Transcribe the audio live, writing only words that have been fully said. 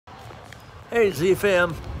Hey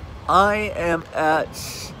Z-Fam, I am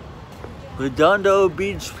at Redondo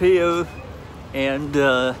Beach Pier and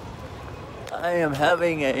I am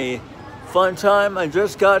having a fun time. I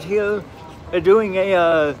just got here. They're doing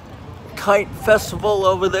a kite festival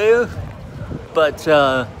over there, but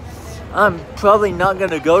I'm probably not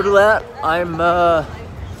going to go to that. I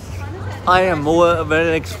am more of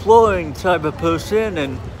an exploring type of person,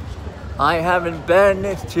 and I haven't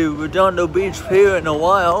been to Redondo Beach Pier in a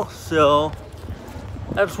while, so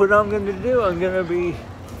that's what I'm going to do. I'm going to be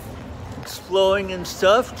exploring and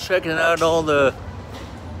stuff, checking out all the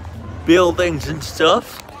buildings and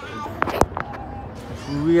stuff. It's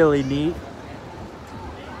really neat.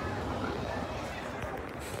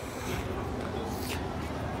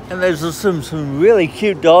 And there's some really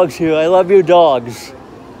cute dogs here. I love your dogs.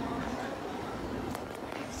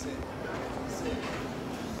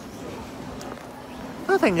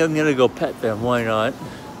 I think I'm gonna go pet them, why not?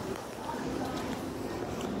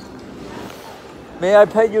 May I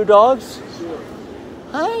pet your dogs? Sure.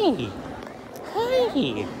 Hi.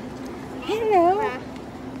 Hi. Hello. Hi.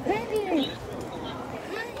 Hi.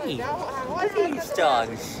 Look at these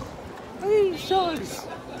dogs. Look at these dogs.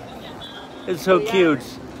 It's so cute.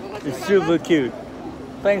 It's super cute.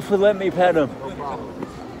 Thanks for letting me pet them. No problem.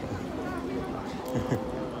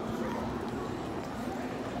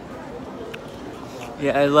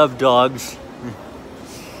 Yeah, I love dogs.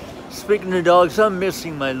 Speaking of dogs, I'm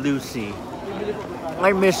missing my Lucy.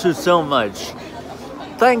 I miss her so much.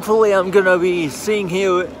 Thankfully, I'm gonna be seeing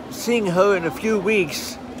her in a few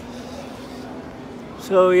weeks.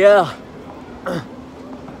 So yeah,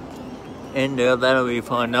 and that'll be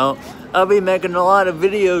fun. Now, I'll be making a lot of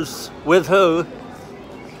videos with her,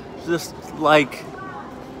 just like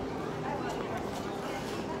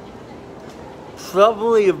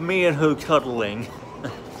probably of me and her cuddling.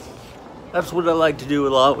 That's what I like to do a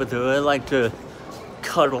lot with her. I like to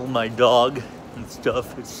cuddle my dog and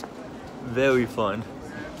stuff. It's very fun.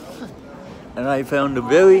 And I found a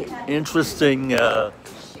very interesting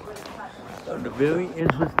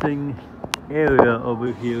area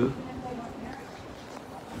over here.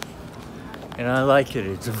 And I like it.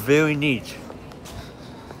 It's very neat.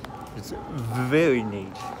 It's very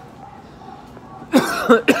neat.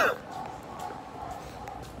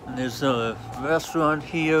 And there's a restaurant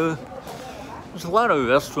here. There's a lot of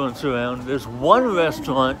restaurants around. There's one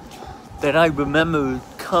restaurant that I remember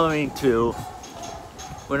coming to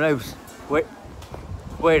when I was...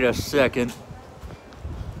 Wait a second.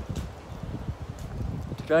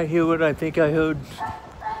 Did I hear what I think I heard?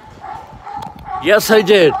 Yes, I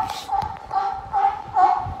did.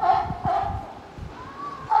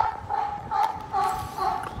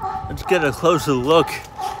 Let's get a closer look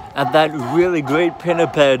at that really great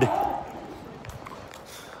pinniped.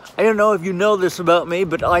 I don't know if you know this about me,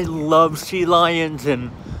 but I love sea lions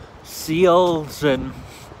and seals, and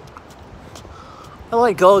I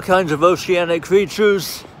like all kinds of oceanic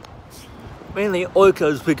creatures. Mainly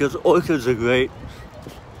orcas, because orcas are great.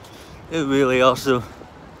 They're really awesome.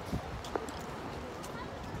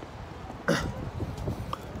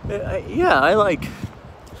 Yeah, I like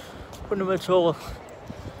pretty much all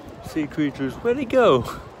sea creatures. Where'd he go?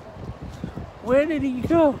 Where did he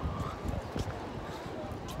go?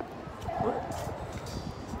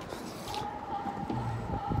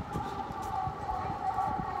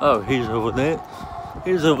 Oh, he's over there.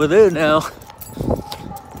 He's over there now.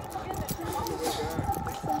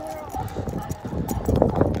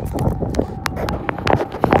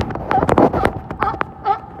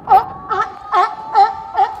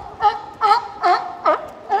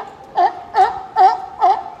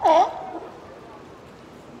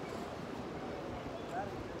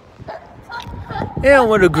 Yeah,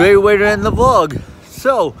 what a great way to end the vlog.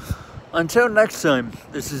 So, until next time,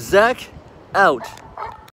 this is Zach, out.